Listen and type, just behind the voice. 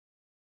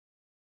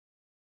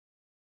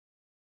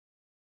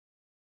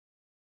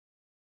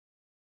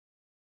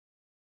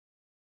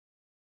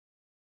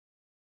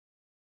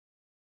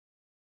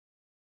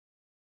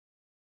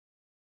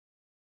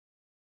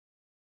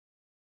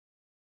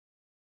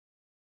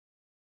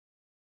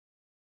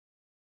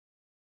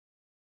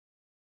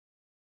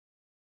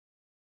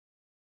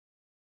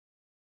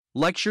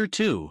Lecture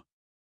 2.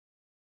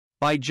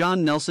 By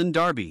John Nelson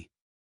Darby.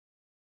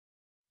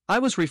 I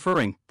was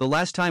referring, the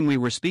last time we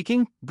were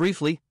speaking,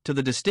 briefly, to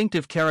the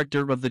distinctive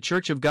character of the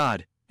Church of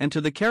God, and to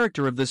the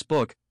character of this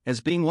book, as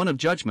being one of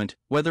judgment,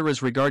 whether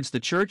as regards the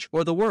Church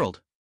or the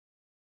world.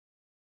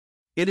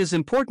 It is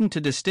important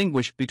to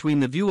distinguish between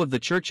the view of the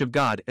Church of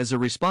God as a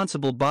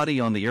responsible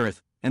body on the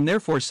earth, and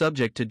therefore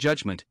subject to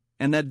judgment,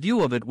 and that view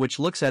of it which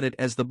looks at it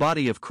as the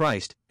body of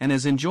Christ, and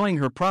as enjoying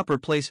her proper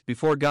place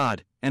before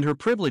God, and her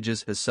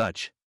privileges as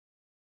such.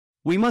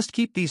 We must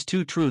keep these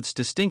two truths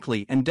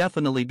distinctly and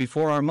definitely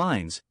before our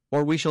minds,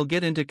 or we shall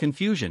get into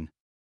confusion.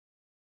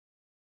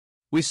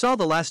 We saw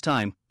the last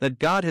time that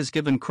God has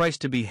given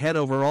Christ to be head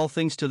over all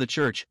things to the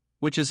Church,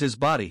 which is his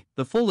body,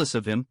 the fullness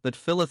of him that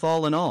filleth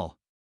all in all.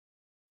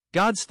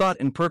 God's thought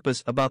and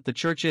purpose about the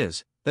Church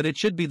is that it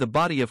should be the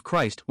body of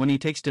Christ when he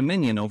takes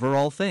dominion over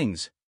all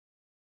things.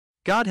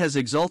 God has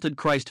exalted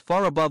Christ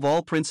far above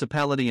all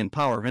principality and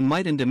power and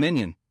might and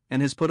dominion,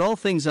 and has put all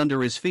things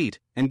under his feet,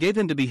 and gave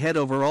him to be head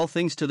over all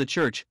things to the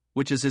Church,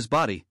 which is his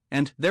body,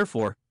 and,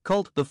 therefore,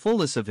 called the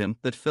fullness of him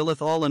that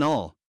filleth all in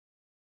all.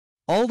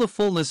 All the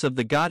fullness of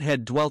the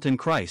Godhead dwelt in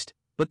Christ,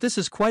 but this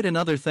is quite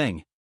another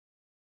thing.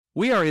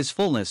 We are his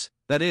fullness,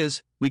 that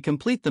is, we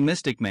complete the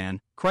mystic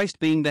man, Christ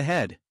being the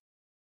head.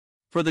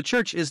 For the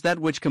Church is that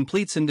which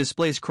completes and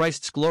displays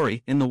Christ's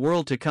glory in the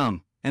world to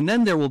come, and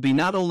then there will be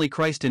not only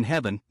Christ in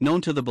heaven,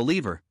 known to the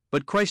believer,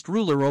 but Christ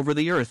ruler over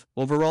the earth,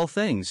 over all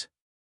things.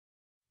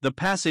 The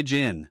passage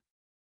in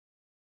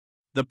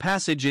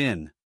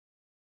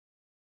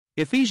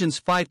Ephesians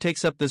 5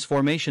 takes up this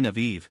formation of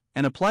Eve,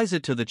 and applies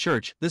it to the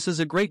Church. This is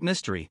a great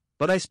mystery,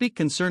 but I speak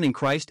concerning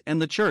Christ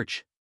and the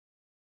Church.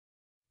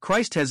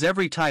 Christ has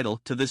every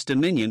title to this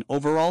dominion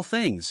over all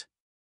things.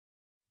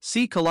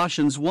 See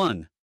Colossians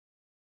 1.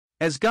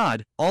 As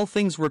God, all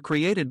things were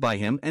created by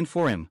him and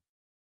for him.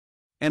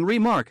 And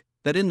remark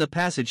that in the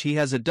passage he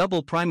has a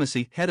double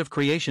primacy, head of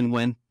creation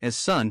when, as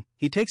Son,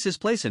 he takes his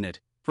place in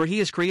it, for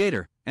he is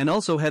Creator, and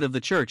also head of the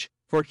Church,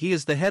 for he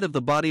is the head of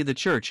the body of the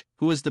Church,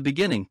 who is the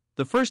beginning,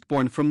 the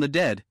firstborn from the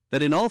dead,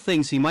 that in all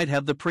things he might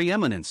have the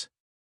preeminence.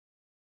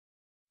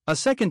 A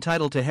second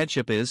title to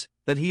headship is,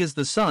 that he is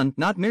the Son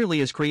not merely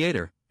as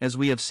Creator, as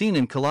we have seen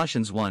in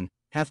Colossians 1,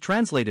 hath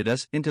translated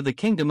us into the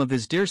kingdom of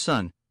his dear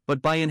Son,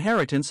 but by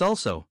inheritance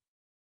also.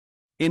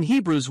 In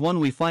Hebrews 1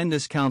 we find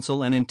this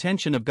counsel and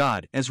intention of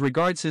God as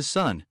regards his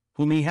Son,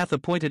 whom he hath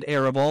appointed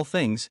heir of all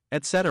things,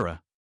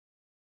 etc.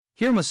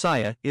 Here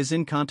Messiah is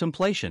in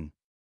contemplation.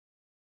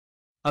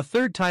 A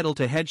third title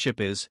to headship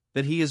is,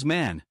 that he is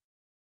man.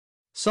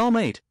 Psalm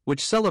 8,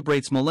 which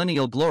celebrates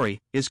millennial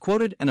glory, is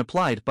quoted and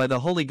applied by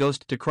the Holy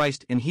Ghost to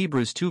Christ in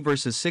Hebrews 2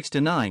 verses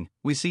 6-9.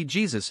 We see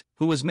Jesus,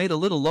 who was made a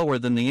little lower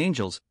than the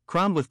angels,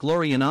 crowned with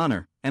glory and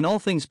honor, and all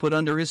things put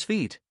under his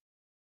feet.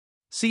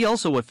 See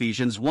also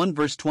Ephesians 1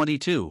 verse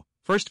 22,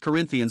 1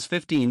 Corinthians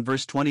 15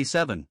 verse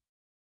 27.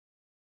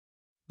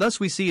 Thus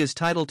we see his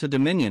title to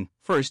dominion,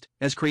 first,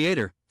 as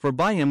Creator, for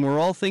by him were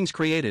all things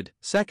created,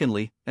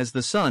 secondly, as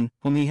the Son,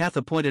 whom he hath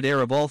appointed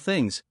heir of all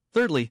things,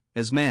 thirdly,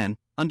 as man,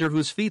 under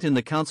whose feet in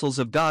the counsels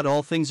of God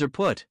all things are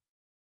put.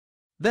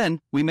 Then,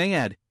 we may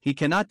add, he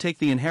cannot take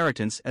the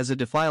inheritance as a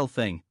defiled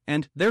thing,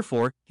 and,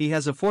 therefore, he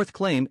has a fourth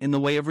claim in the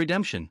way of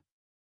redemption.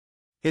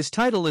 His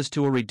title is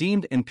to a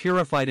redeemed and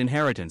purified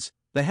inheritance,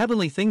 the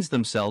heavenly things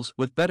themselves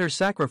with better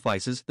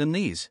sacrifices than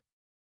these.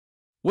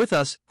 With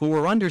us, who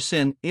were under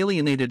sin,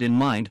 alienated in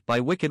mind by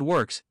wicked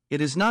works,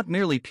 it is not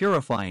merely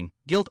purifying,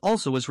 guilt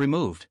also is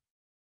removed.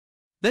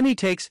 Then he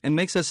takes and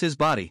makes us his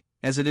body,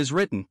 as it is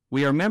written,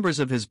 we are members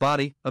of his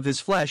body, of his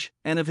flesh,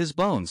 and of his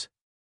bones.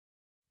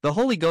 The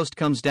Holy Ghost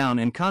comes down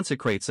and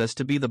consecrates us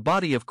to be the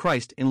body of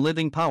Christ in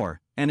living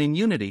power, and in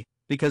unity,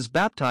 because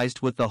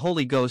baptized with the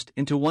Holy Ghost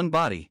into one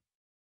body.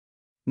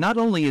 Not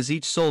only is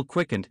each soul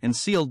quickened and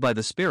sealed by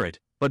the Spirit,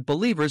 but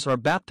believers are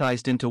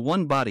baptized into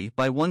one body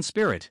by one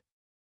Spirit.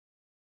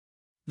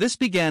 This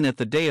began at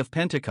the day of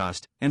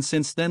Pentecost, and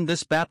since then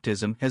this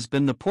baptism has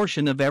been the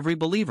portion of every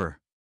believer.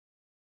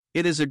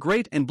 It is a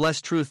great and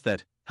blessed truth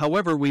that,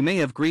 however we may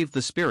have grieved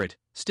the Spirit,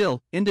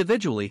 still,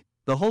 individually,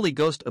 the Holy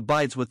Ghost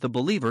abides with the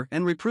believer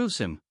and reproves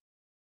him.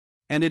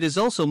 And it is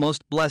also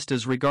most blessed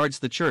as regards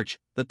the Church,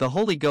 that the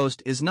Holy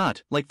Ghost is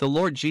not, like the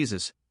Lord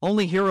Jesus,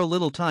 only here a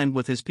little time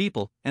with his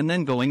people, and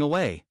then going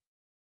away.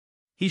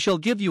 He shall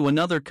give you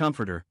another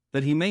Comforter,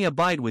 that he may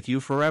abide with you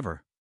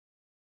forever.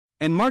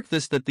 And mark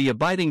this, that the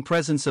abiding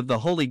presence of the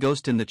Holy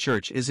Ghost in the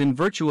Church is in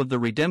virtue of the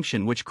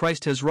redemption which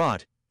Christ has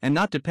wrought, and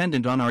not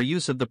dependent on our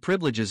use of the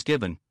privileges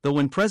given, though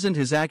when present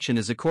his action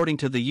is according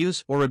to the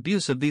use or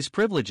abuse of these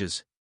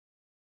privileges.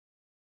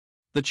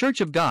 The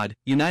Church of God,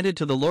 united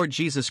to the Lord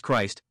Jesus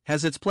Christ,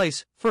 has its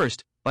place,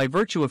 first, by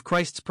virtue of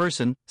Christ's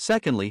person,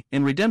 secondly,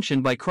 in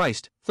redemption by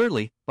Christ,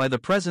 thirdly, by the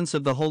presence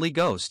of the Holy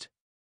Ghost.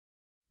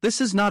 This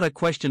is not a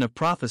question of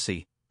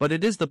prophecy, but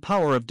it is the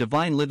power of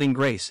divine living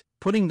grace,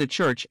 putting the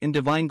Church in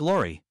divine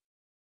glory.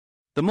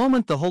 The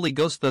moment the Holy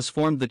Ghost thus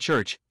formed the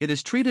Church, it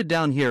is treated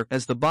down here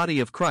as the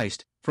body of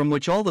Christ, from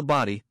which all the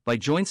body, by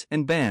joints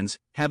and bands,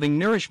 having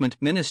nourishment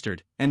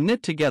ministered, and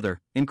knit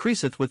together,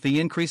 increaseth with the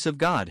increase of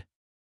God.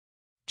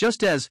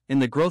 Just as, in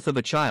the growth of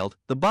a child,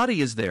 the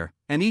body is there,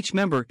 and each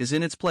member is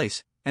in its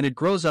place, and it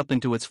grows up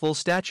into its full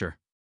stature.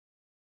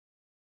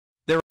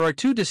 There are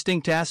two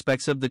distinct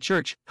aspects of the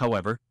church,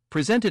 however,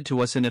 presented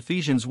to us in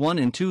Ephesians 1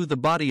 and 2. The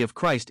body of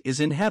Christ is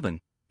in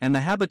heaven, and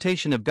the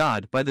habitation of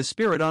God by the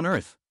Spirit on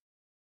earth.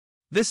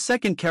 This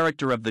second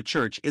character of the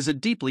church is a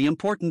deeply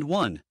important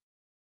one.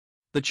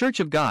 The church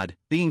of God,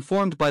 being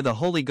formed by the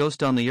Holy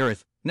Ghost on the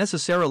earth,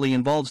 necessarily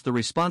involves the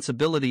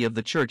responsibility of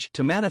the church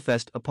to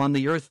manifest upon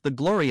the earth the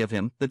glory of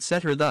Him that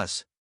set her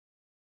thus.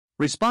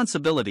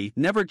 Responsibility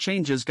never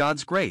changes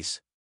God's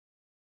grace.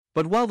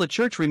 But while the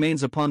church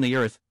remains upon the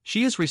earth,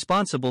 she is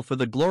responsible for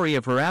the glory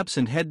of her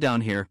absent head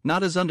down here,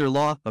 not as under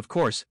law, of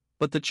course,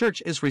 but the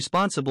church is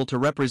responsible to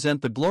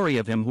represent the glory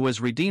of Him who has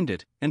redeemed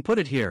it, and put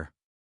it here.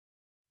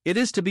 It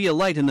is to be a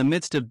light in the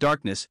midst of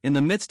darkness, in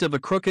the midst of a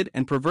crooked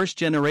and perverse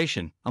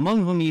generation,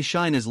 among whom ye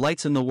shine as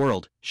lights in the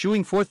world,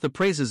 shewing forth the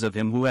praises of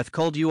Him who hath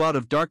called you out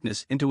of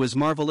darkness into His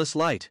marvelous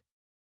light.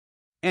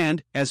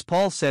 And, as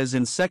Paul says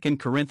in 2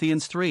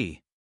 Corinthians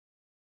 3,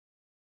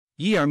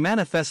 ye are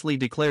manifestly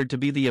declared to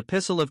be the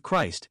epistle of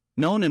Christ,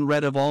 known and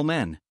read of all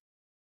men.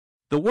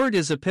 The word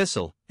is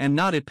epistle, and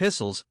not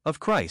epistles, of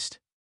Christ.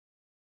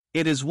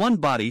 It is one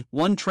body,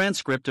 one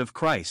transcript of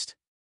Christ.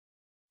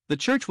 The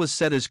church was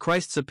set as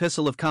Christ's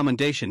epistle of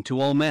commendation to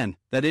all men,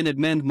 that in it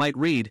men might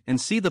read and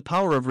see the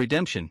power of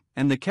redemption,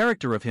 and the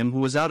character of Him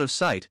who was out of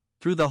sight,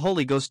 through the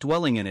Holy Ghost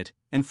dwelling in it,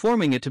 and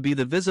forming it to be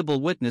the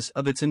visible witness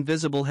of its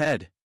invisible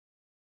head.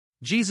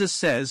 Jesus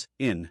says,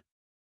 in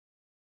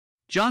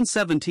John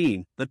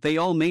 17, that they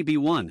all may be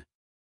one.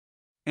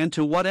 And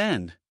to what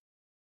end?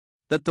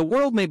 That the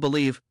world may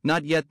believe,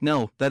 not yet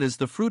know, that is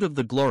the fruit of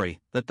the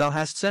glory, that Thou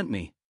hast sent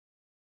me.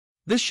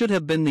 This should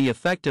have been the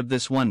effect of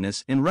this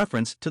oneness in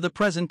reference to the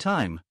present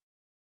time.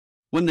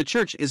 When the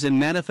church is in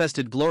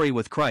manifested glory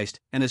with Christ,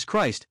 and as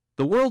Christ,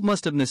 the world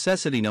must of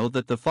necessity know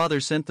that the Father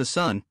sent the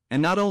Son,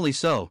 and not only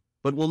so,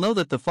 but will know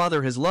that the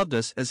Father has loved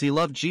us as He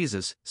loved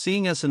Jesus,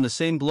 seeing us in the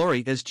same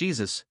glory as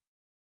Jesus.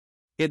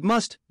 It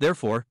must,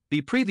 therefore,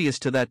 be previous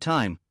to that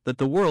time, that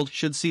the world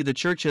should see the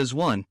church as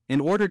one, in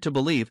order to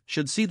believe,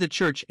 should see the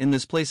church in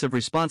this place of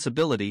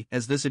responsibility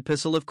as this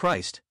epistle of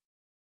Christ.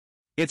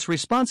 Its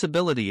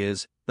responsibility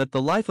is, that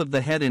the life of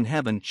the head in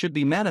heaven should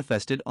be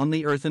manifested on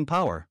the earth in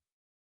power.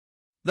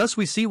 Thus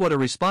we see what a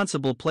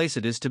responsible place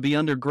it is to be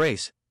under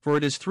grace, for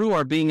it is through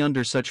our being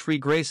under such free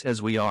grace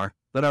as we are,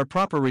 that our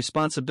proper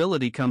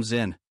responsibility comes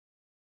in.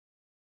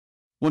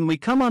 When we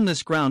come on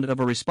this ground of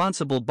a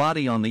responsible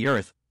body on the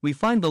earth, we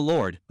find the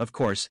Lord, of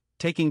course,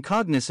 taking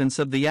cognizance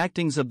of the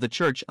actings of the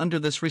church under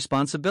this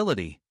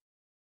responsibility.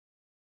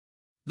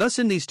 Thus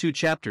in these two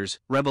chapters,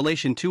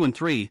 Revelation 2 and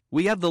 3,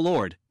 we have the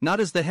Lord, not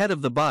as the head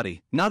of the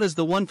body, not as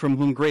the one from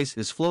whom grace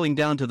is flowing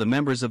down to the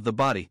members of the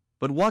body,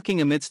 but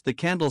walking amidst the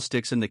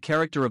candlesticks in the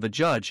character of a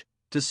judge,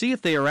 to see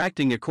if they are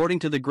acting according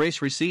to the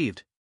grace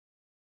received.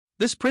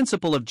 This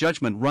principle of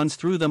judgment runs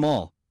through them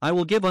all. I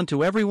will give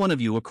unto every one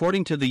of you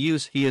according to the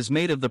use he has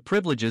made of the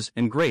privileges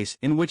and grace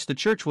in which the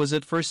church was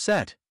at first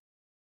set.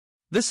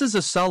 This is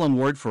a solemn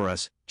word for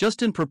us,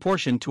 just in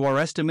proportion to our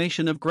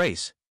estimation of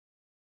grace.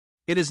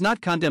 It is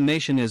not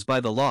condemnation as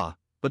by the law,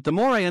 but the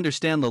more I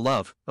understand the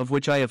love, of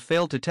which I have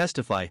failed to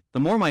testify, the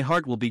more my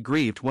heart will be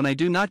grieved when I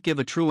do not give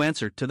a true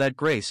answer to that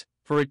grace,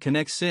 for it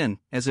connects sin,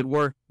 as it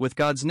were, with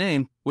God's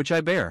name, which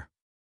I bear.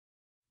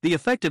 The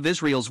effect of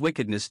Israel's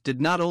wickedness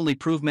did not only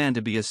prove man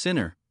to be a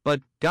sinner,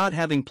 but, God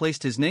having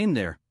placed His name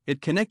there,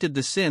 it connected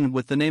the sin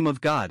with the name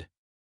of God.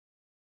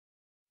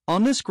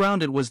 On this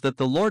ground it was that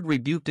the Lord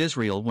rebuked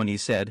Israel when He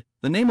said,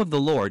 "The name of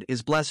the Lord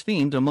is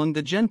blasphemed among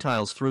the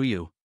Gentiles through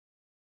you."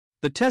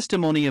 The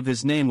testimony of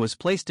His name was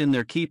placed in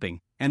their keeping,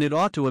 and it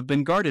ought to have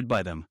been guarded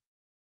by them.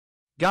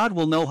 God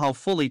will know how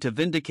fully to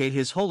vindicate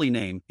His holy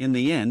name, in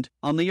the end,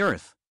 on the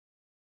earth.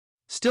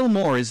 Still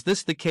more is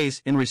this the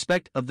case in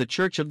respect of the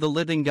church of the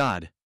living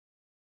God.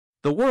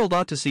 The world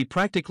ought to see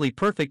practically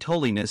perfect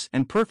holiness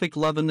and perfect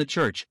love in the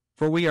church,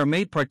 for we are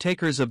made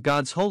partakers of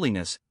God's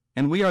holiness,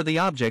 and we are the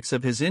objects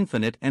of His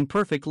infinite and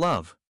perfect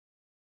love.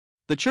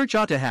 The church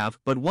ought to have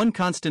but one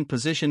constant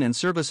position and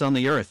service on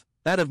the earth,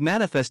 that of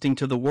manifesting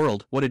to the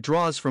world what it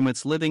draws from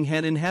its living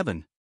head in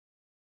heaven.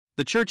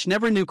 The church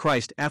never knew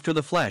Christ after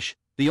the flesh.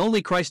 The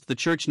only Christ the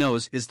church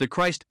knows is the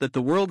Christ that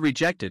the world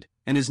rejected,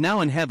 and is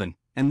now in heaven,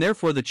 and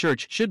therefore the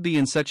church should be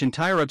in such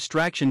entire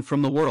abstraction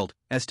from the world,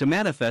 as to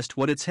manifest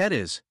what its head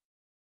is.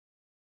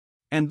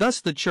 And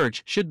thus the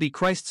church should be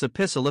Christ's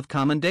epistle of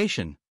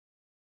commendation.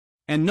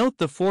 And note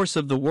the force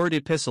of the word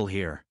epistle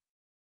here.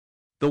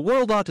 The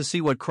world ought to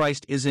see what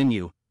Christ is in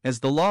you,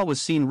 as the law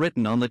was seen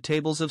written on the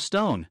tables of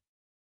stone.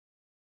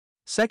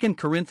 2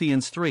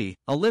 Corinthians 3,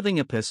 a living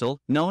epistle,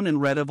 known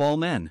and read of all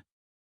men.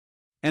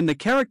 And the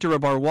character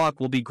of our walk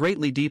will be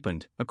greatly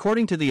deepened,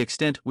 according to the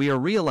extent we are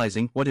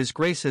realizing what His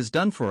grace has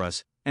done for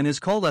us, and has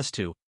called us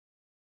to.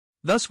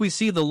 Thus we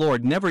see the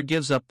Lord never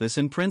gives up this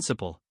in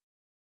principle.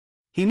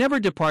 He never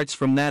departs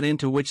from that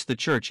into which the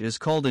church is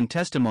called in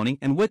testimony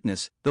and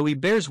witness, though he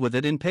bears with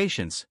it in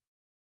patience.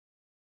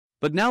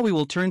 But now we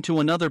will turn to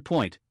another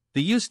point,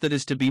 the use that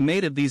is to be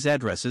made of these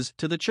addresses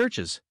to the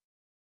churches.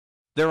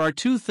 There are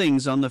two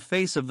things on the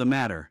face of the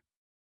matter.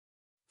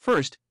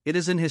 First, it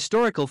is an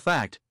historical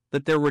fact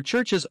that there were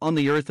churches on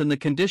the earth in the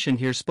condition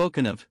here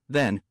spoken of.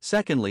 Then,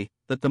 secondly,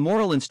 that the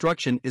moral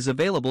instruction is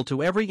available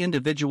to every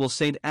individual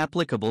saint,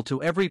 applicable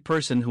to every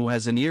person who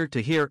has an ear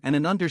to hear and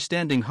an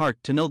understanding heart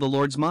to know the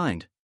Lord's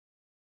mind.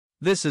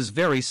 This is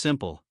very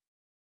simple.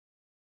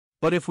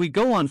 But if we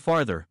go on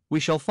farther,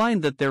 we shall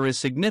find that there is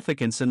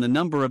significance in the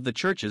number of the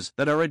churches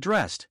that are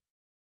addressed.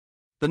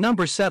 The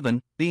number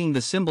 7, being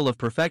the symbol of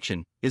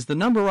perfection, is the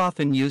number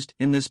often used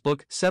in this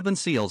book: 7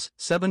 seals,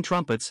 7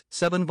 trumpets,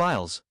 7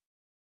 vials.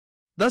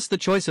 Thus the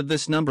choice of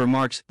this number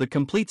marks the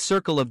complete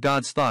circle of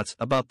God's thoughts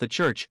about the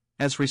church,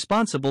 as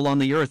responsible on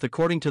the earth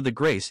according to the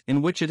grace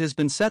in which it has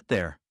been set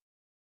there.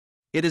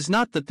 It is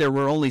not that there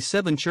were only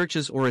 7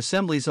 churches or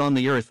assemblies on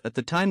the earth at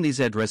the time these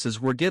addresses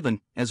were given,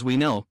 as we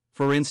know,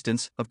 for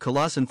instance, of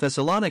Colossae and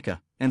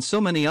Thessalonica, and so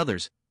many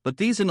others, but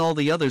these and all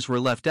the others were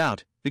left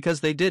out,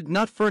 because they did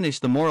not furnish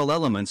the moral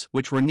elements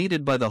which were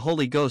needed by the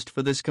Holy Ghost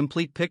for this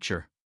complete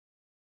picture.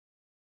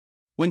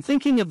 When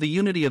thinking of the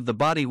unity of the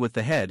body with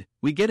the head,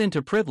 we get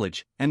into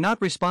privilege, and not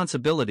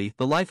responsibility,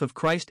 the life of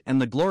Christ and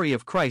the glory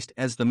of Christ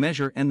as the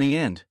measure and the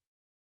end.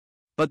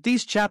 But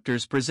these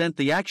chapters present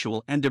the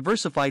actual and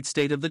diversified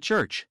state of the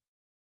church.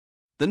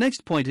 The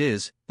next point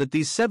is that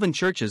these 7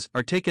 churches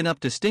are taken up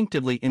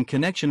distinctively in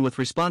connection with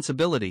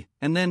responsibility,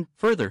 and then,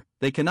 further,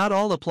 they cannot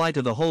all apply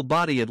to the whole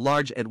body at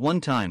large at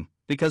one time,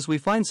 because we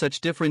find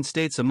such different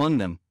states among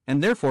them,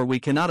 and therefore we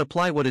cannot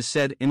apply what is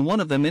said in one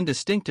of them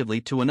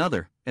indistinctively to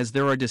another, as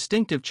there are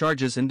distinctive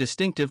charges and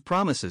distinctive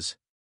promises.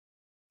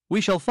 We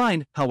shall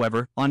find,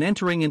 however, on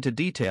entering into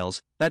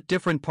details, that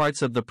different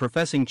parts of the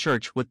professing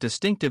church with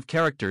distinctive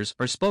characters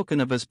are spoken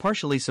of as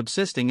partially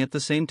subsisting at the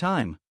same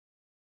time.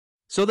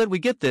 So that we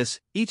get this,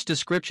 each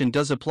description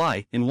does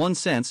apply, in one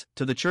sense,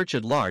 to the church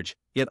at large,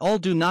 yet all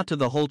do not to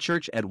the whole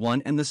church at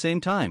one and the same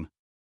time.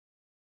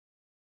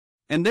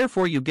 And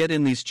therefore you get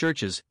in these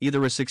churches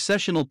either a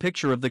successional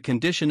picture of the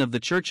condition of the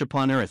church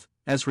upon earth,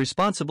 as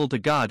responsible to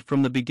God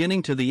from the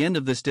beginning to the end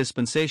of this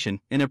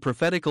dispensation, in a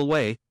prophetical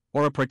way,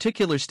 or a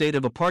particular state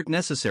of a part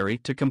necessary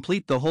to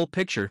complete the whole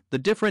picture, the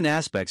different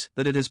aspects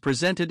that it has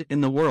presented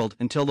in the world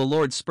until the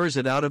Lord spurs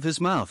it out of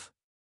his mouth.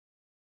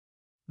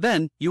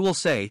 Then, you will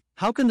say,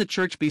 how can the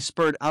church be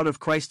spurred out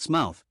of Christ's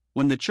mouth,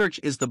 when the church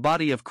is the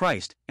body of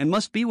Christ, and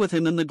must be with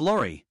him in the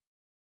glory?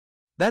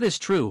 That is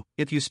true,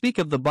 if you speak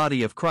of the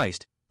body of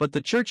Christ, but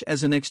the church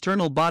as an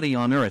external body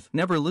on earth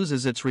never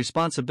loses its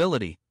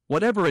responsibility,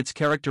 whatever its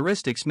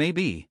characteristics may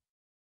be.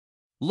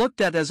 Looked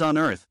at as on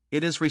earth,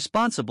 it is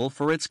responsible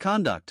for its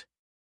conduct.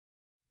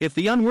 If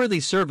the unworthy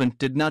servant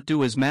did not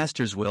do his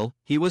master's will,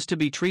 he was to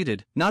be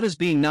treated, not as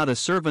being not a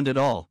servant at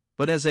all,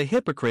 but as a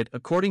hypocrite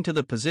according to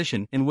the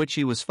position in which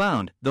he was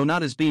found, though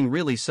not as being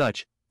really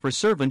such, for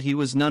servant he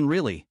was none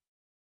really.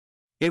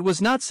 It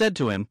was not said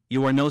to him,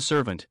 you are no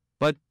servant,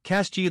 but,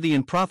 cast ye the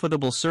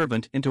unprofitable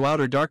servant into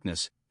outer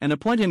darkness, and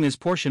appoint him his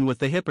portion with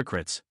the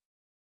hypocrites.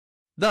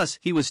 Thus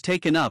he was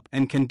taken up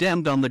and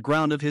condemned on the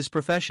ground of his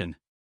profession.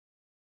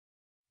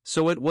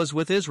 So it was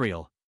with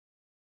Israel.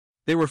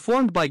 They were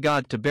formed by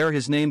God to bear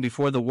his name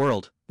before the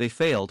world, they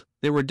failed,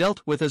 they were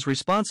dealt with as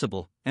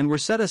responsible, and were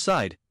set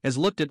aside, as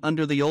looked at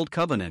under the old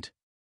covenant.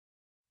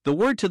 The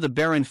word to the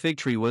barren fig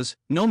tree was,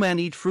 no man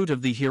eat fruit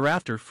of thee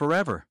hereafter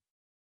forever.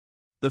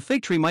 The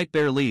fig tree might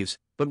bear leaves,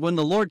 but when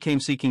the Lord came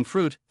seeking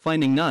fruit,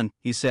 finding none,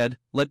 he said,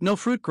 let no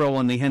fruit grow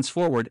on thee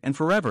henceforward and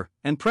forever,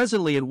 and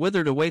presently it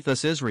withered away.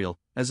 Thus Israel,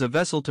 as a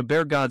vessel to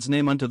bear God's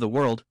name unto the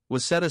world,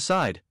 was set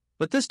aside,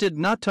 but this did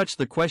not touch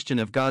the question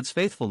of God's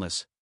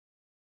faithfulness.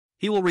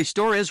 He will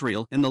restore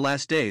Israel in the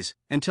last days,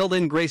 until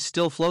then grace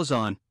still flows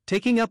on,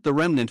 taking up the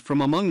remnant from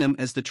among them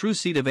as the true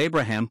seed of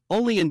Abraham,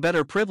 only in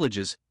better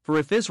privileges, for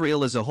if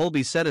Israel as a whole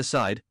be set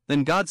aside,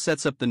 then God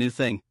sets up the new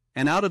thing,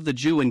 and out of the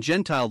Jew and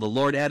Gentile the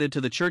Lord added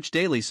to the church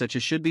daily such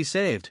as should be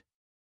saved.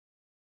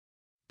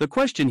 The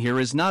question here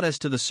is not as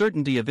to the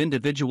certainty of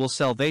individual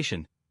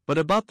salvation, but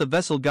about the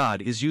vessel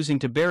God is using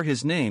to bear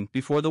his name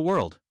before the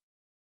world.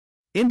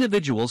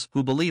 Individuals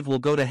who believe will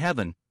go to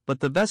heaven, but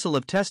the vessel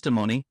of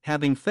testimony,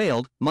 having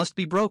failed, must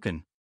be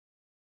broken.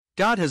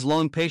 God has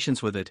long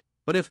patience with it,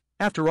 but if,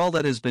 after all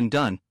that has been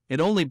done,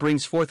 it only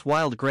brings forth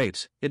wild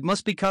grapes, it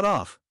must be cut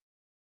off.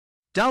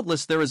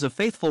 Doubtless there is a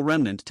faithful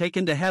remnant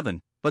taken to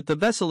heaven, but the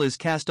vessel is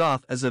cast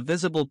off as a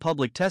visible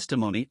public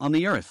testimony on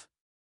the earth.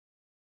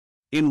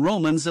 In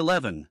Romans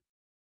 11,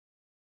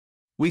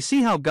 we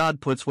see how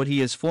God puts what he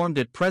has formed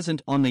at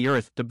present on the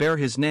earth to bear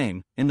his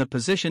name, in the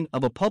position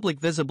of a public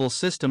visible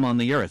system on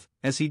the earth,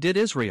 as he did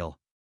Israel.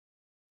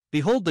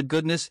 Behold the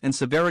goodness and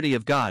severity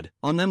of God,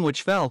 on them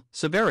which fell,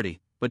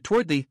 severity, but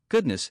toward thee,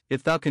 goodness,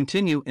 if thou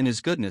continue in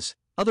his goodness,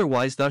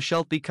 otherwise thou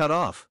shalt be cut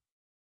off.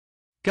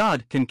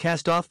 God can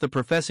cast off the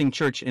professing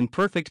church in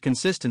perfect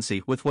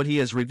consistency with what he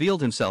has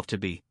revealed himself to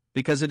be,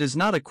 because it is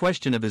not a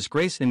question of his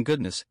grace and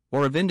goodness,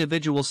 or of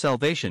individual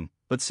salvation,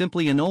 but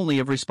simply and only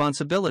of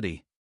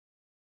responsibility.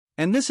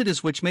 And this it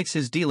is which makes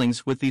his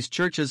dealings with these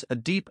churches a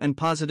deep and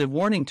positive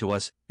warning to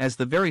us, as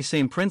the very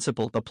same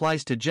principle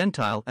applies to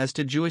Gentile as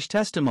to Jewish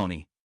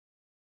testimony.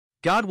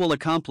 God will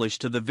accomplish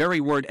to the very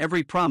word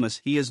every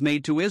promise he has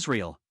made to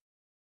Israel.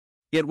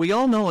 Yet we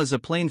all know as a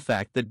plain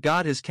fact that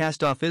God has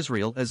cast off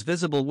Israel as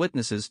visible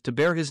witnesses to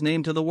bear his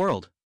name to the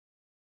world.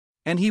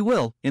 And he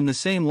will, in the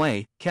same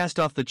way, cast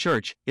off the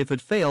church if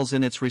it fails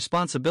in its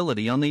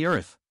responsibility on the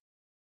earth.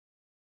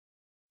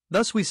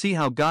 Thus we see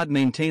how God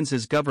maintains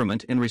his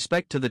government in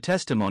respect to the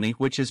testimony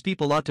which his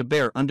people ought to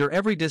bear under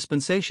every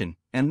dispensation,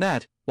 and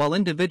that, while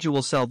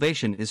individual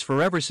salvation is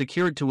forever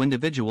secured to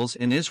individuals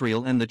in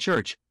Israel and the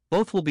church,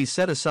 both will be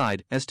set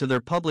aside as to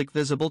their public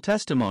visible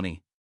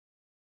testimony.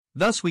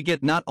 Thus we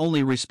get not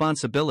only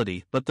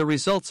responsibility but the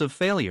results of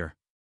failure.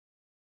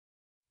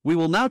 We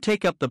will now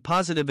take up the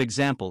positive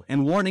example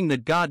and warning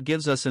that God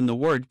gives us in the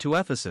word to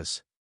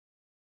Ephesus.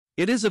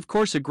 It is of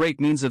course a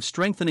great means of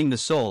strengthening the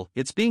soul,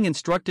 its being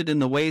instructed in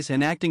the ways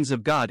and actings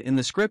of God in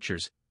the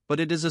Scriptures, but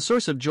it is a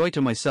source of joy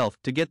to myself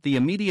to get the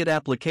immediate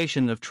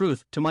application of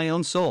truth to my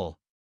own soul.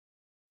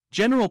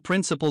 General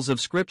principles of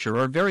Scripture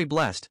are very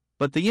blessed,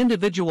 but the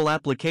individual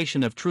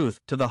application of truth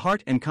to the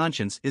heart and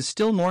conscience is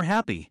still more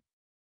happy.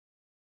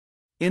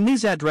 In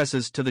these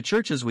addresses to the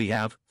churches we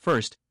have,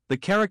 first, the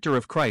character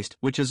of Christ,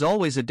 which is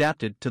always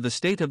adapted to the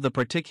state of the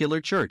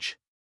particular church.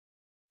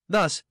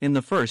 Thus, in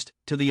the first,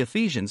 to the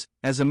Ephesians,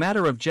 as a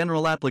matter of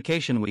general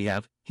application we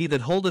have, he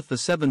that holdeth the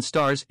 7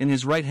 stars in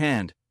his right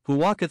hand, who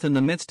walketh in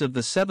the midst of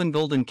the 7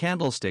 golden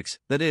candlesticks,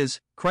 that is,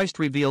 Christ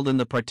revealed in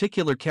the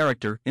particular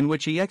character in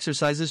which he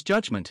exercises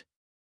judgment.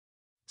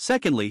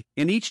 Secondly,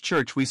 in each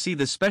church we see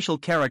the special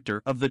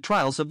character of the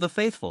trials of the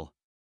faithful.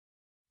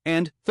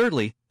 And,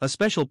 thirdly, a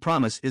special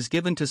promise is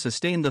given to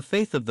sustain the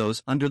faith of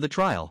those under the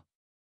trial.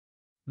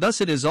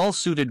 Thus it is all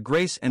suited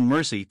grace and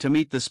mercy to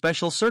meet the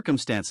special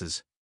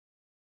circumstances.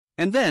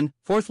 And then,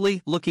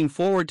 fourthly, looking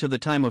forward to the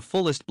time of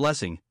fullest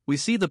blessing, we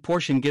see the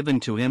portion given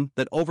to him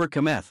that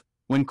overcometh,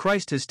 when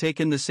Christ has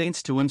taken the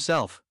saints to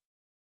himself.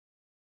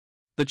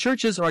 The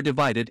churches are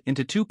divided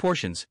into 2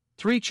 portions,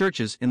 3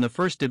 churches in the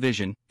first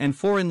division, and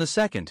 4 in the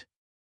second.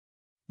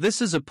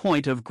 This is a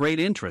point of great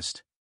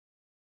interest.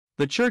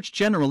 The church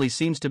generally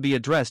seems to be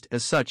addressed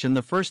as such in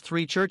the first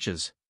 3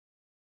 churches.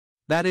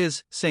 That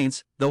is,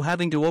 saints, though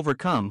having to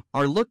overcome,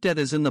 are looked at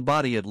as in the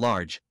body at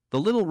large, the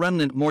little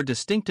remnant more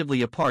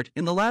distinctively apart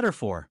in the latter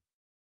 4.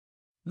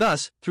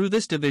 Thus, through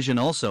this division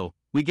also,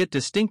 we get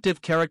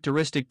distinctive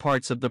characteristic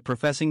parts of the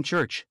professing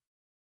church.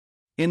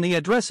 In the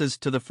addresses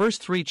to the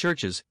first 3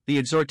 churches, the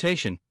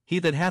exhortation, "He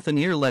that hath an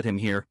ear let him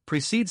hear,"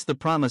 precedes the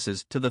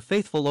promises to the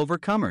faithful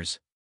overcomers.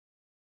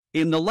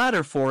 In the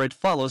latter 4 it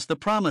follows the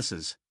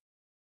promises.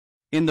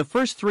 In the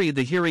first 3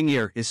 the hearing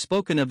ear is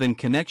spoken of in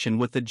connection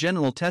with the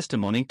general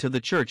testimony to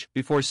the church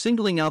before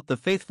singling out the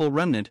faithful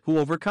remnant who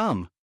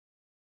overcome.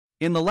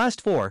 In the last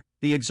 4,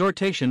 the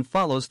exhortation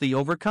follows the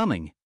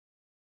overcoming.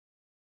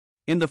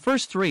 In the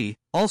first 3,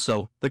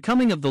 also, the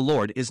coming of the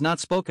Lord is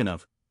not spoken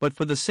of, but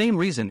for the same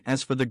reason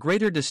as for the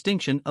greater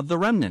distinction of the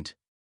remnant.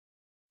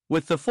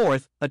 With the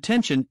 4th,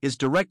 attention is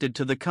directed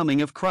to the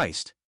coming of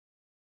Christ.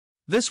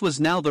 This was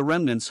now the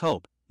remnant's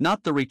hope,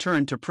 not the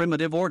return to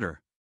primitive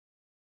order.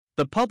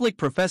 The public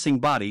professing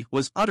body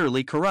was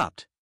utterly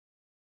corrupt.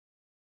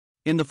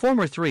 In the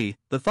former 3,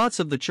 the thoughts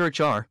of the church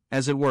are,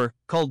 as it were,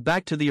 called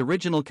back to the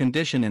original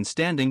condition and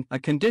standing, a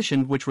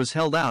condition which was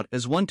held out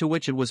as one to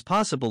which it was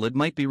possible it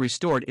might be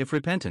restored if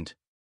repentant.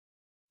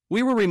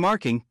 We were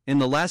remarking, in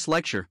the last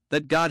lecture,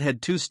 that God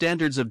had 2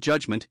 standards of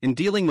judgment in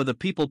dealing with a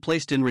people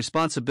placed in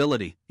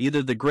responsibility,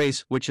 either the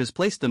grace which has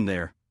placed them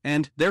there,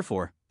 and,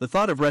 therefore, the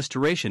thought of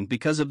restoration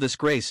because of this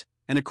grace,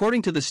 and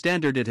according to the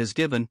standard it has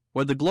given,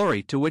 or the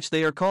glory to which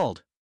they are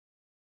called.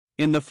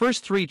 In the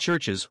first 3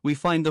 churches we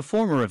find the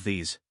former of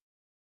these.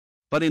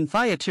 But in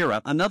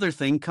Thyatira another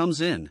thing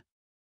comes in.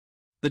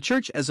 The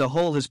church as a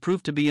whole has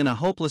proved to be in a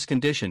hopeless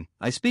condition.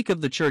 I speak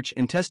of the church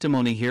in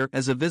testimony here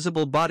as a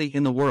visible body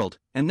in the world,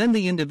 and then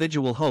the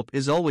individual hope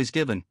is always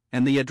given,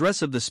 and the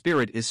address of the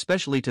Spirit is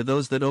specially to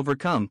those that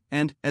overcome,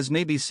 and, as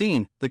may be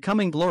seen, the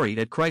coming glory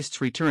at Christ's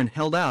return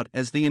held out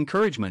as the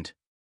encouragement.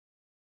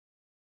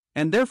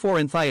 And therefore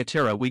in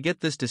Thyatira we get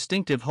this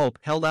distinctive hope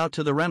held out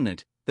to the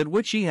remnant, that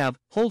which ye have,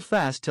 hold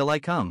fast till I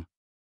come.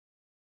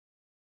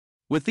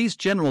 With these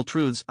general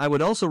truths I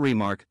would also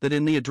remark that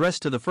in the address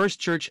to the first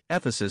church,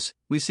 Ephesus,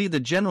 we see the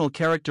general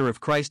character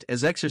of Christ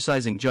as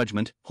exercising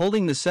judgment,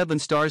 holding the 7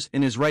 stars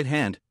in his right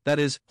hand, that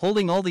is,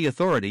 holding all the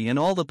authority and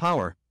all the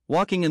power,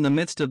 walking in the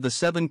midst of the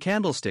 7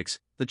 candlesticks,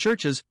 the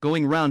churches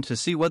going round to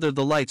see whether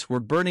the lights were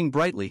burning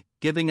brightly,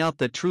 giving out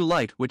that true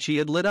light which he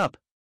had lit up.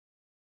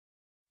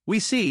 We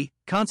see,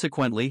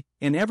 consequently,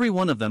 in every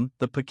one of them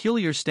the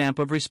peculiar stamp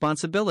of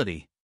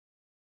responsibility.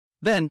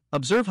 Then,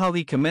 observe how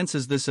he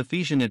commences this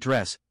Ephesian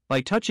address,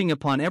 by touching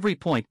upon every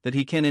point that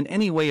he can in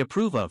any way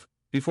approve of,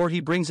 before he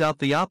brings out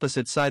the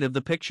opposite side of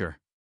the picture.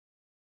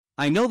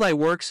 I know thy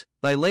works,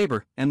 thy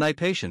labor, and thy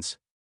patience.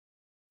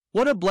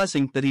 What a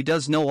blessing that he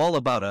does know all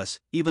about us,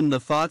 even the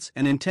thoughts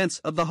and intents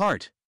of the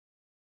heart.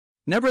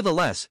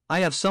 Nevertheless, I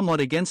have somewhat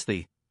against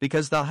thee,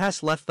 because thou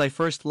hast left thy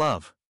first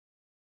love.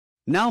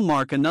 Now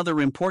mark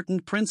another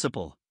important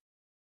principle.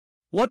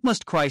 What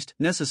must Christ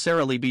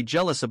necessarily be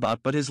jealous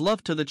about but his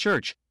love to the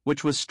church,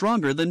 which was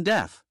stronger than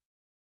death?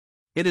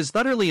 It is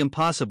utterly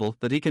impossible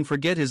that he can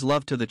forget his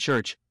love to the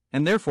church,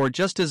 and therefore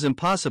just as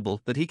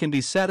impossible that he can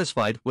be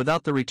satisfied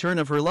without the return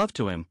of her love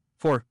to him,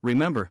 for,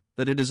 remember,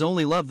 that it is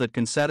only love that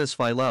can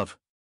satisfy love.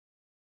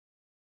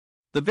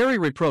 The very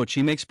reproach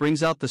he makes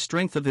brings out the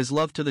strength of his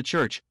love to the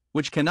church,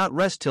 which cannot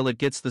rest till it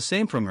gets the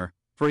same from her,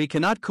 for he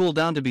cannot cool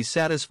down to be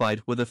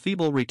satisfied with a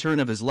feeble return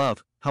of his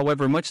love,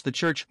 however much the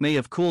church may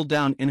have cooled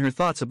down in her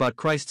thoughts about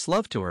Christ's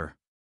love to her.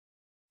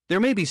 There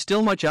may be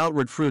still much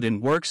outward fruit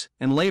in works,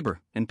 and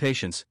labor, and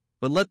patience,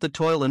 but let the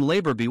toil and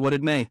labor be what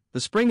it may,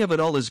 the spring of it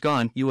all is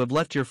gone, you have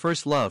left your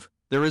first love,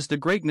 there is the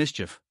great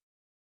mischief.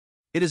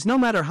 It is no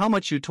matter how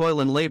much you toil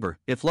and labor,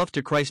 if love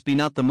to Christ be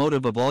not the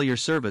motive of all your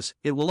service,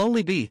 it will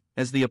only be,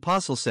 as the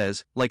apostle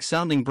says, like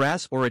sounding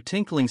brass or a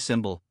tinkling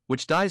cymbal,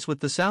 which dies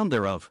with the sound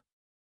thereof.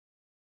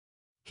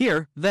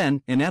 Here,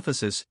 then, in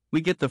Ephesus,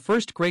 we get the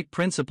first great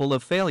principle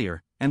of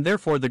failure, and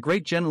therefore the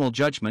great general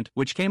judgment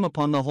which came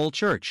upon the whole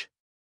church.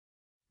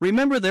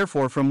 Remember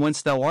therefore from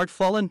whence thou art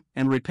fallen,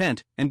 and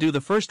repent, and do the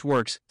first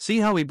works. See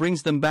how he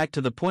brings them back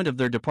to the point of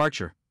their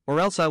departure, or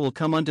else I will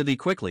come unto thee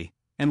quickly,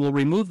 and will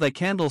remove thy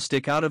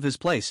candlestick out of his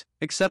place,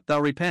 except thou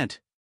repent.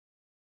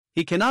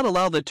 He cannot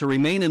allow that to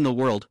remain in the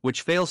world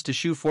which fails to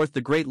shew forth the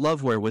great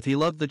love wherewith he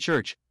loved the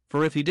church,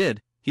 for if he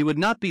did, he would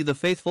not be the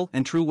faithful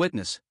and true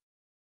witness.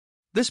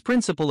 This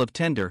principle of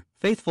tender,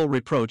 faithful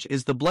reproach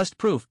is the blessed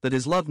proof that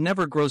his love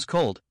never grows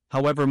cold,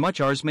 however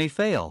much ours may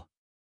fail.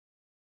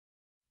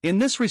 In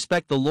this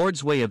respect the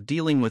Lord's way of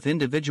dealing with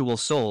individual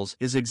souls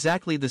is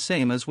exactly the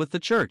same as with the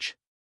church.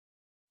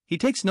 He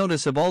takes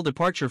notice of all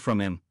departure from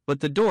him, but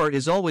the door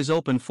is always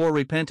open for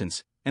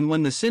repentance, and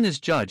when the sin is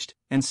judged,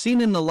 and seen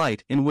in the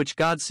light in which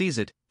God sees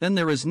it, then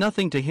there is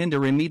nothing to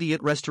hinder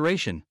immediate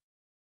restoration.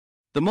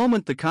 The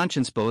moment the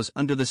conscience bows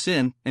under the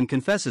sin and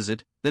confesses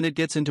it, then it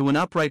gets into an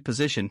upright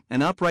position,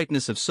 and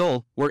uprightness of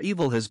soul, where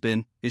evil has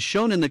been, is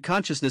shown in the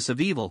consciousness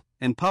of evil,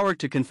 and power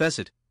to confess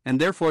it,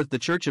 and therefore the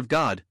church of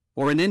God,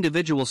 or an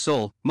individual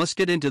soul, must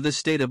get into this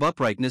state of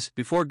uprightness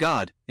before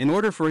God, in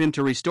order for him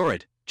to restore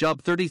it.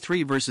 Job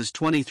 33 verses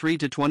 23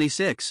 to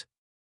 26.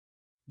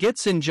 Get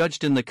sin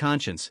judged in the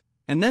conscience,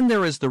 and then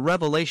there is the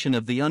revelation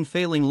of the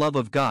unfailing love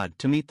of God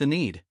to meet the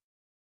need.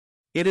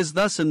 It is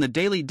thus in the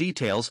daily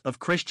details of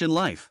Christian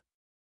life.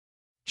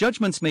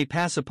 Judgments may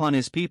pass upon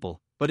his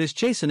people, but his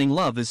chastening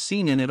love is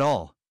seen in it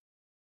all.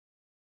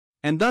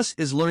 And thus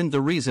is learned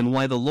the reason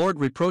why the Lord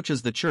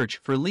reproaches the church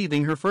for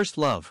leaving her first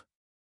love.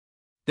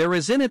 There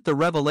is in it the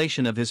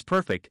revelation of his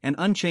perfect and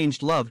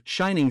unchanged love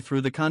shining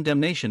through the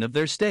condemnation of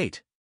their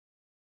state.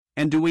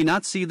 And do we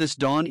not see this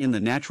dawn in the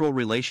natural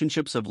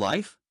relationships of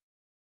life?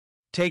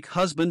 Take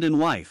husband and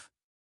wife.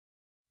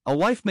 A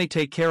wife may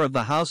take care of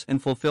the house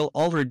and fulfill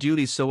all her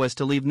duties so as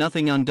to leave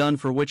nothing undone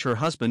for which her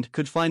husband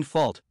could find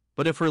fault,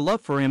 but if her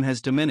love for him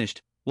has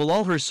diminished, will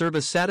all her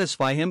service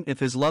satisfy him if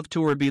his love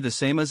to her be the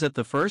same as at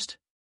the first?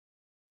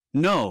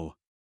 No.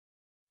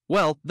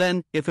 Well,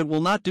 then, if it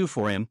will not do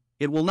for him,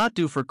 it will not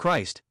do for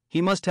Christ.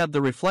 He must have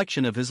the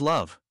reflection of his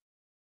love.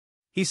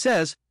 He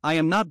says, I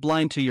am not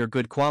blind to your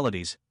good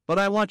qualities, but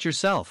I want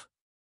yourself.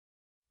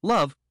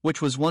 Love,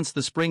 which was once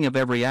the spring of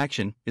every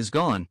action, is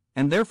gone,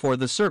 and therefore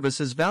the service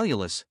is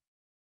valueless.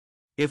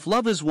 If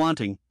love is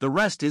wanting, the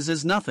rest is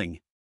as nothing.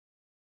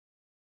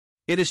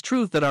 It is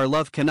true that our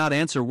love cannot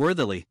answer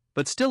worthily,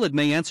 but still it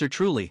may answer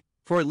truly,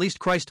 for at least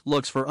Christ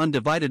looks for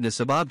undividedness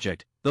of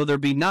object, though there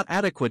be not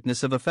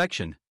adequateness of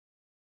affection.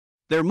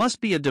 There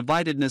must be a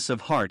dividedness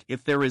of heart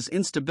if there is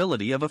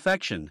instability of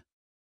affection.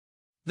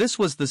 This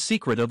was the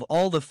secret of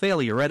all the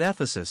failure at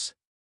Ephesus.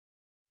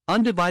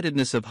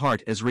 Undividedness of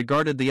heart as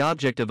regarded the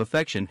object of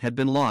affection had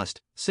been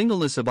lost,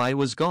 singleness of eye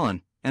was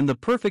gone, and the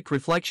perfect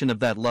reflection of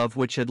that love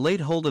which had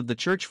laid hold of the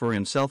church for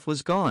himself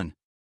was gone.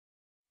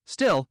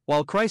 Still,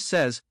 while Christ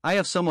says, I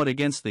have somewhat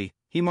against thee,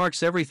 he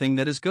marks everything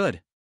that is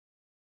good.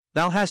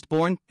 Thou hast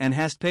borne, and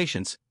hast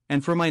patience,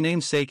 and for my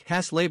name's sake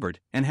hast labored,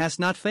 and hast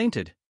not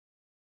fainted.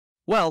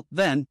 Well,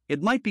 then,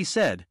 it might be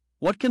said,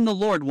 what can the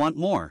Lord want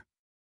more?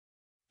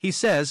 He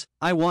says,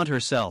 I want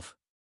herself.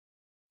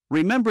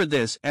 Remember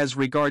this as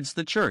regards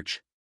the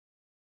church.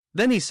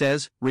 Then he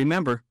says,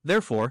 remember,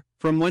 therefore,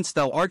 from whence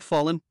thou art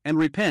fallen, and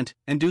repent,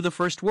 and do the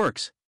first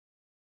works.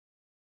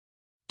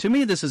 To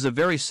me this is a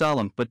very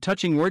solemn but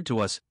touching word to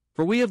us,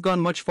 for we have gone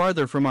much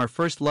farther from our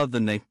first love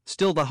than they.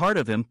 Still the heart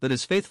of him that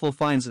is faithful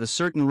finds a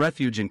certain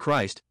refuge in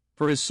Christ,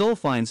 for his soul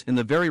finds in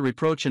the very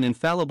reproach an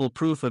infallible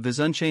proof of his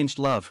unchanged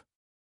love.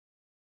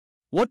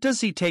 What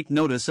does he take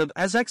notice of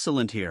as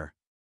excellent here?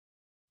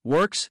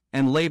 Works,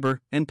 and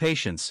labor, and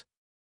patience.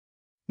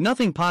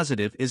 Nothing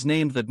positive is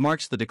named that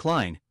marks the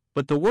decline,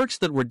 but the works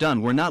that were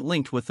done were not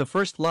linked with the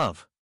first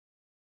love.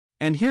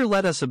 And here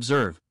let us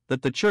observe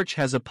that the church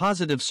has a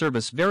positive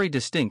service very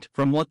distinct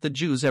from what the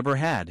Jews ever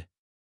had.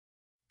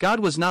 God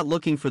was not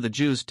looking for the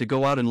Jews to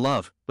go out in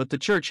love, but the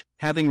church,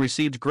 having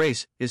received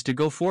grace, is to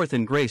go forth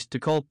in grace to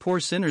call poor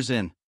sinners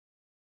in.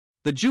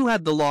 The Jew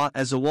had the law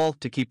as a wall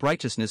to keep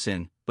righteousness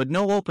in, but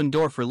no open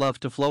door for love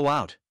to flow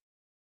out.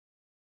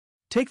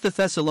 Take the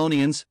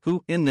Thessalonians,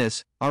 who, in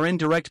this, are in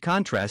direct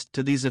contrast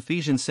to these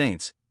Ephesian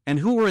saints, and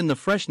who were in the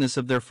freshness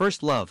of their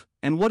first love,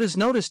 and what is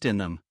noticed in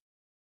them?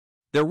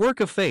 Their work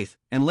of faith,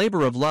 and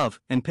labor of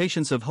love, and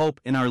patience of hope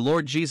in our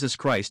Lord Jesus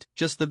Christ,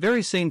 just the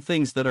very same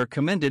things that are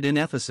commended in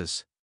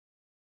Ephesus.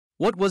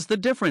 What was the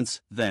difference,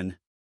 then?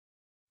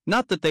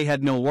 Not that they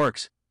had no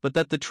works, but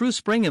that the true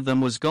spring of them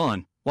was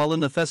gone, while in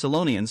the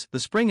Thessalonians the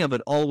spring of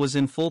it all was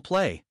in full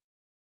play.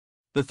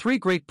 The three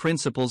great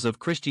principles of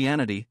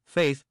Christianity,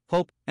 faith,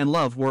 hope, and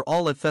love, were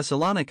all at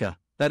Thessalonica,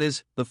 that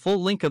is, the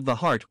full link of the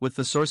heart with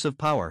the source of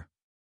power.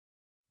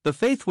 The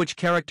faith which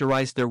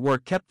characterized their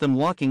work kept them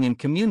walking in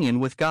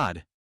communion with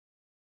God.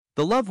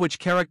 The love which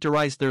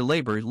characterized their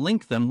labor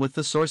linked them with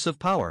the source of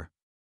power.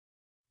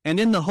 And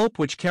in the hope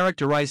which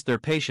characterized their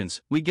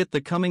patience, we get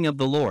the coming of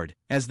the Lord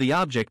as the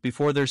object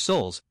before their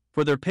souls,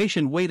 for their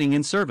patient waiting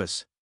in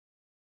service.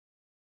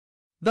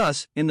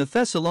 Thus, in the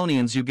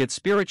Thessalonians you get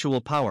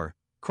spiritual power,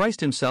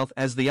 Christ Himself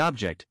as the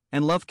object,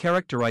 and love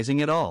characterizing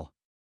it all.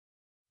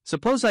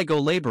 Suppose I go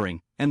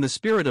laboring, and the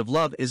spirit of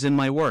love is in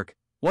my work,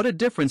 what a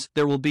difference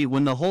there will be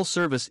when the whole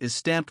service is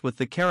stamped with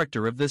the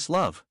character of this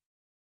love.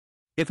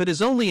 If it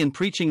is only in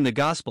preaching the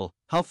gospel,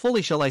 how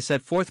fully shall I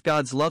set forth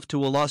God's love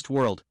to a lost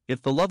world,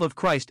 if the love of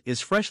Christ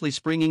is freshly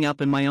springing up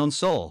in my own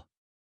soul?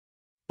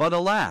 But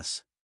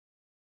alas!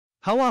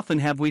 How often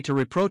have we to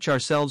reproach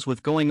ourselves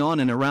with going on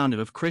and around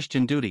of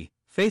Christian duty,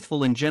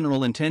 faithful in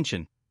general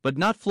intention, but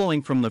not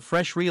flowing from the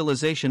fresh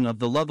realization of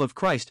the love of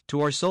Christ to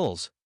our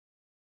souls?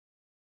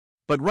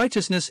 But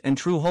righteousness and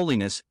true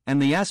holiness, and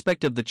the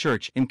aspect of the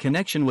church in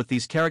connection with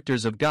these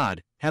characters of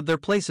God, have their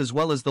place as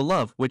well as the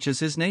love which is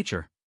His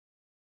nature.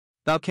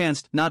 Thou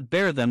canst not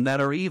bear them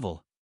that are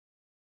evil.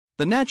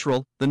 The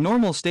natural, the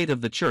normal state of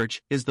the church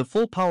is the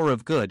full power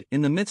of good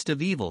in the midst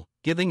of evil,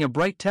 giving a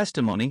bright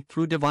testimony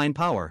through divine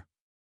power.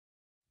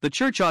 The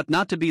church ought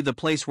not to be the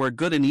place where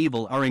good and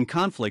evil are in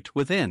conflict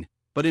within,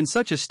 but in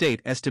such a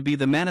state as to be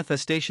the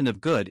manifestation of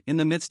good in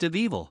the midst of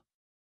evil.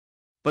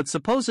 But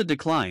suppose a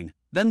decline,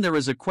 then there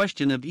is a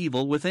question of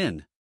evil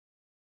within.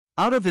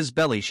 Out of his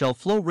belly shall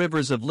flow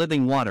rivers of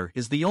living water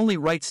is the only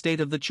right state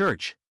of the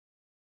church.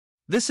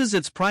 This is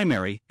its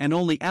primary and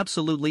only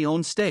absolutely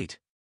own state.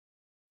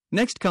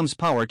 Next comes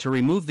power to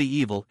remove the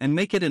evil and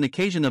make it an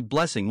occasion of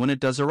blessing when it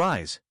does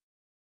arise.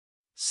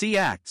 See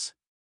Acts.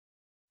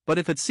 But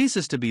if it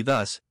ceases to be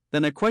thus,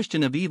 then a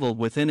question of evil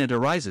within it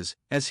arises,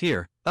 as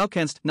here, thou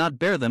canst not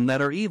bear them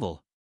that are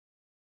evil.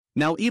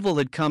 Now evil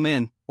had come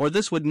in, or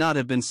this would not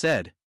have been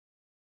said.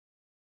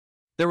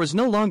 There was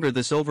no longer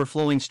this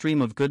overflowing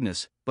stream of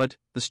goodness, but,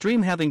 the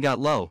stream having got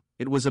low,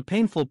 it was a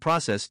painful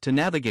process to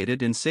navigate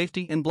it in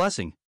safety and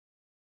blessing.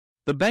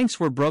 The banks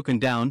were broken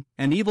down,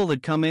 and evil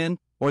had come in,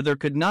 or there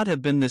could not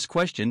have been this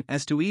question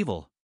as to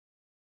evil.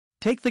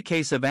 Take the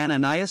case of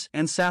Ananias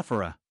and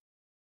Sapphira.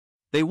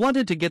 They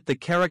wanted to get the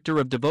character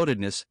of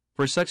devotedness,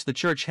 for such the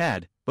church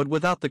had, but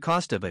without the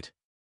cost of it.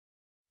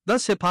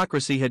 Thus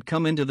hypocrisy had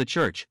come into the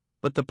church,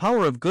 but the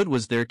power of good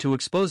was there to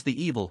expose the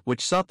evil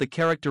which sought the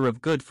character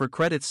of good for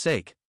credit's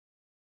sake.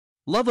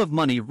 Love of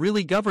money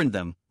really governed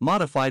them,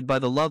 modified by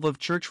the love of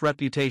church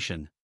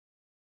reputation.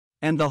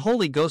 And the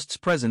Holy Ghost's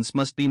presence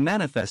must be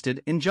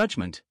manifested in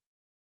judgment.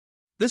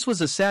 This was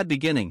a sad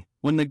beginning,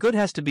 when the good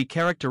has to be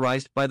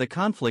characterized by the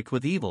conflict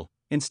with evil,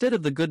 instead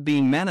of the good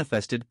being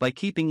manifested by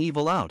keeping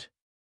evil out.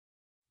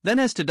 Then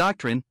as to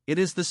doctrine, it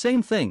is the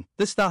same thing,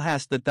 this thou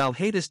hast that thou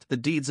hatest the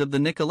deeds of the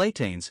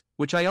Nicolaitanes,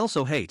 which I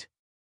also hate.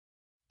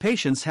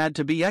 Patience had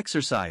to be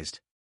exercised.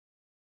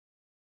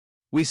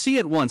 We see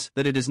at once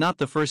that it is not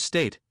the first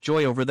state,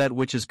 joy over that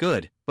which is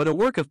good, but a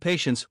work of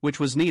patience which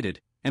was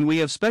needed, and we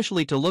have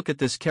specially to look at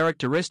this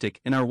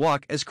characteristic in our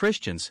walk as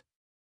Christians.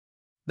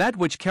 That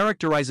which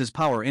characterizes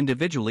power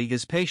individually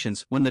is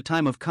patience when the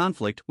time of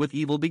conflict with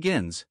evil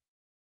begins.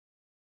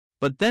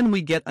 But then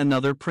we get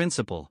another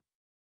principle.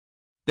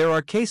 There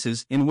are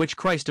cases in which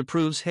Christ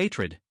approves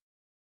hatred.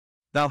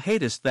 Thou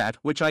hatest that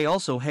which I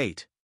also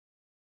hate.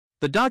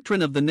 The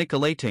doctrine of the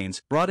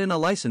Nicolaitanes brought in a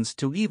license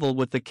to evil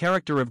with the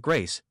character of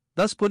grace,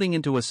 thus putting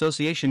into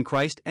association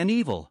Christ and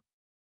evil.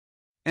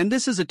 And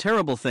this is a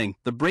terrible thing,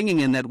 the bringing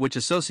in that which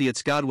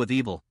associates God with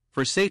evil,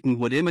 for Satan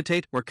would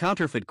imitate or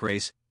counterfeit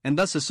grace, and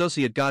thus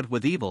associate God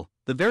with evil,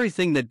 the very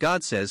thing that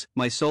God says,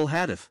 my soul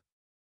hateth.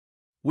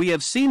 We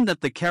have seen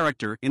that the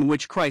character in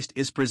which Christ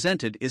is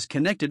presented is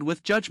connected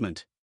with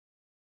judgment.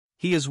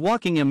 He is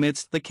walking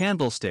amidst the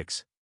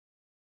candlesticks.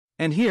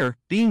 And here,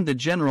 being the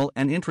general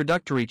and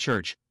introductory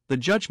church, the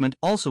judgment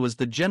also is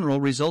the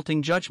general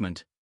resulting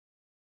judgment.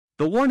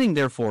 The warning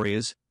therefore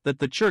is, that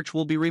the church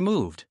will be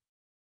removed.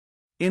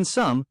 In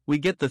sum, we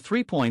get the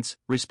 3 points,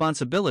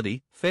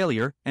 responsibility,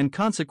 failure, and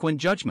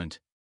consequent judgment.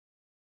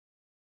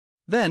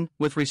 Then,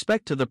 with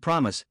respect to the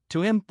promise,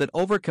 to him that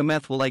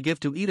overcometh will I give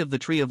to eat of the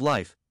tree of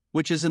life,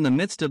 which is in the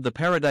midst of the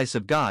paradise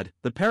of God,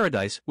 the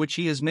paradise which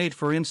he has made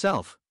for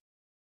himself.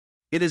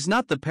 It is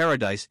not the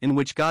paradise in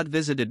which God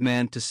visited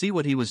man to see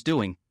what he was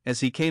doing,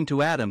 as he came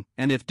to Adam,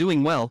 and if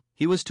doing well,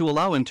 he was to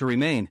allow him to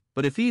remain,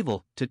 but if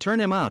evil, to turn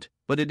him out,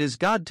 but it is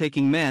God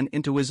taking man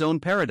into his own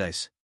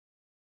paradise.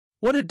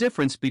 What a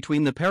difference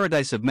between the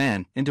paradise of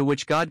man, into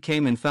which God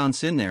came and found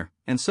sin there,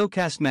 and so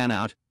cast man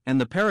out, and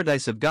the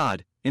paradise of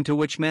God, into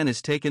which man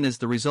is taken as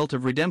the result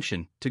of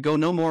redemption, to go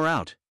no more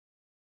out.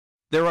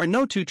 There are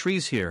no two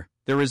trees here,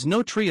 there is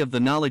no tree of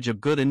the knowledge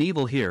of good and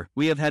evil here,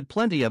 we have had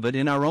plenty of it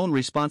in our own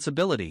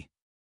responsibility.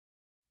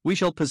 We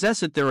shall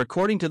possess it there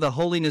according to the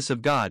holiness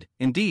of God,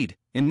 indeed,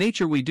 in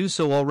nature we do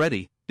so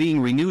already,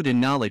 being renewed in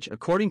knowledge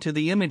according to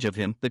the image of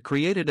Him that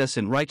created us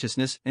in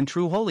righteousness and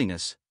true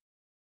holiness.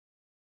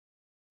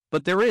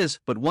 But there is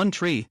but one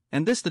tree,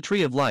 and this the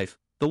tree of life,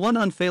 the one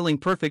unfailing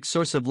perfect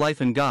source of life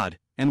in God,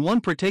 and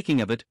one partaking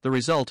of it, the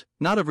result,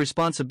 not of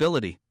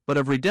responsibility, but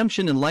of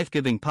redemption and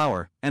life-giving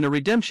power, and a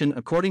redemption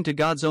according to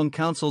God's own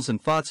counsels and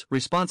thoughts,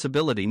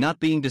 responsibility not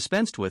being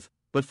dispensed with,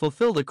 but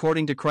fulfilled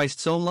according to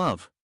Christ's own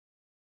love.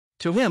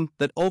 To him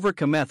that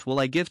overcometh will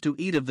I give to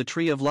eat of the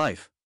tree of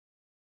life.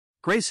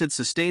 Grace had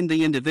sustained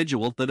the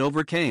individual that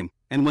overcame,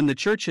 and when the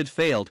church had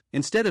failed,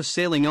 instead of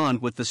sailing on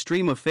with the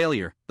stream of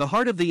failure, the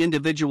heart of the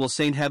individual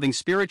saint having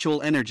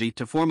spiritual energy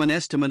to form an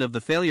estimate of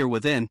the failure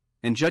within,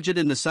 and judge it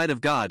in the sight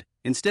of God,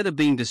 instead of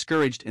being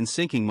discouraged and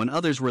sinking when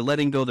others were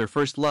letting go their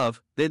first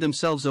love, they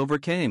themselves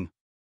overcame.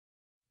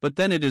 But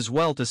then it is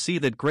well to see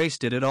that grace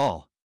did it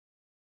all.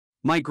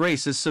 My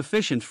grace is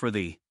sufficient for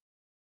thee.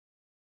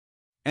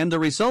 And the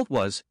result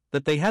was,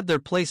 that they had their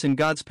place in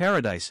God's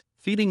paradise,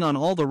 feeding on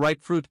all the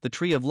ripe fruit the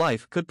tree of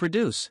life could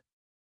produce.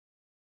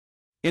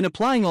 In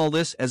applying all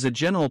this as a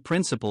general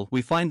principle,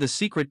 we find the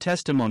secret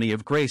testimony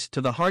of grace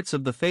to the hearts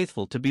of the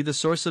faithful to be the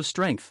source of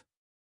strength.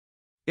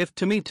 If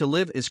to me to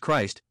live is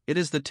Christ, it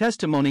is the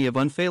testimony of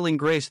unfailing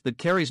grace that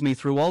carries me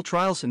through all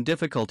trials and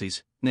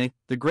difficulties, nay,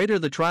 the greater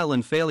the trial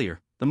and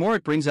failure, the more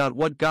it brings out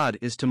what God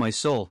is to my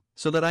soul,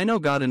 so that I know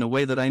God in a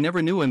way that I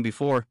never knew Him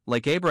before,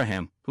 like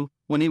Abraham, who,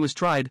 when he was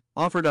tried,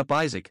 offered up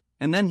Isaac,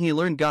 and then he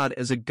learned God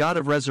as a God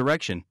of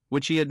resurrection,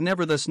 which he had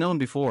never thus known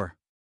before.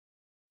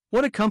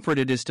 What a comfort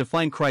it is to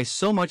find Christ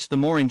so much the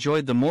more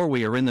enjoyed the more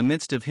we are in the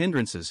midst of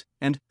hindrances,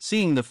 and,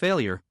 seeing the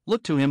failure,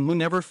 look to Him who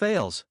never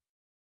fails.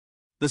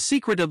 The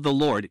secret of the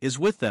Lord is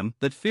with them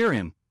that fear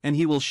Him, and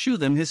He will shew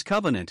them His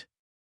covenant.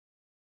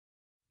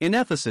 In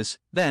Ephesus,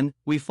 then,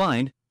 we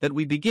find that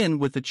we begin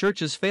with the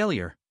church's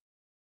failure.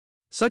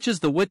 Such is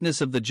the witness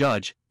of the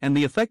judge, and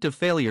the effect of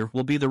failure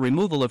will be the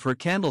removal of her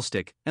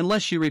candlestick,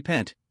 unless she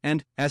repent,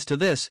 and, as to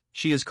this,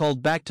 she is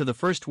called back to the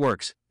first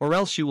works, or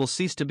else she will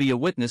cease to be a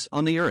witness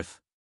on the earth.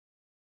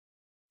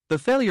 The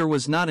failure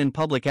was not in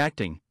public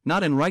acting,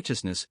 not in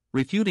righteousness,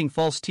 refuting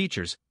false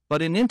teachers,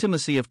 but in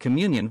intimacy of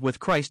communion with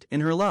Christ in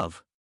her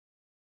love.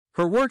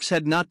 Her works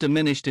had not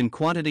diminished in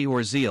quantity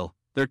or zeal,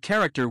 their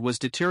character was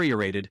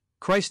deteriorated.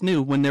 Christ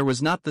knew when there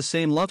was not the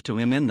same love to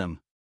Him in them.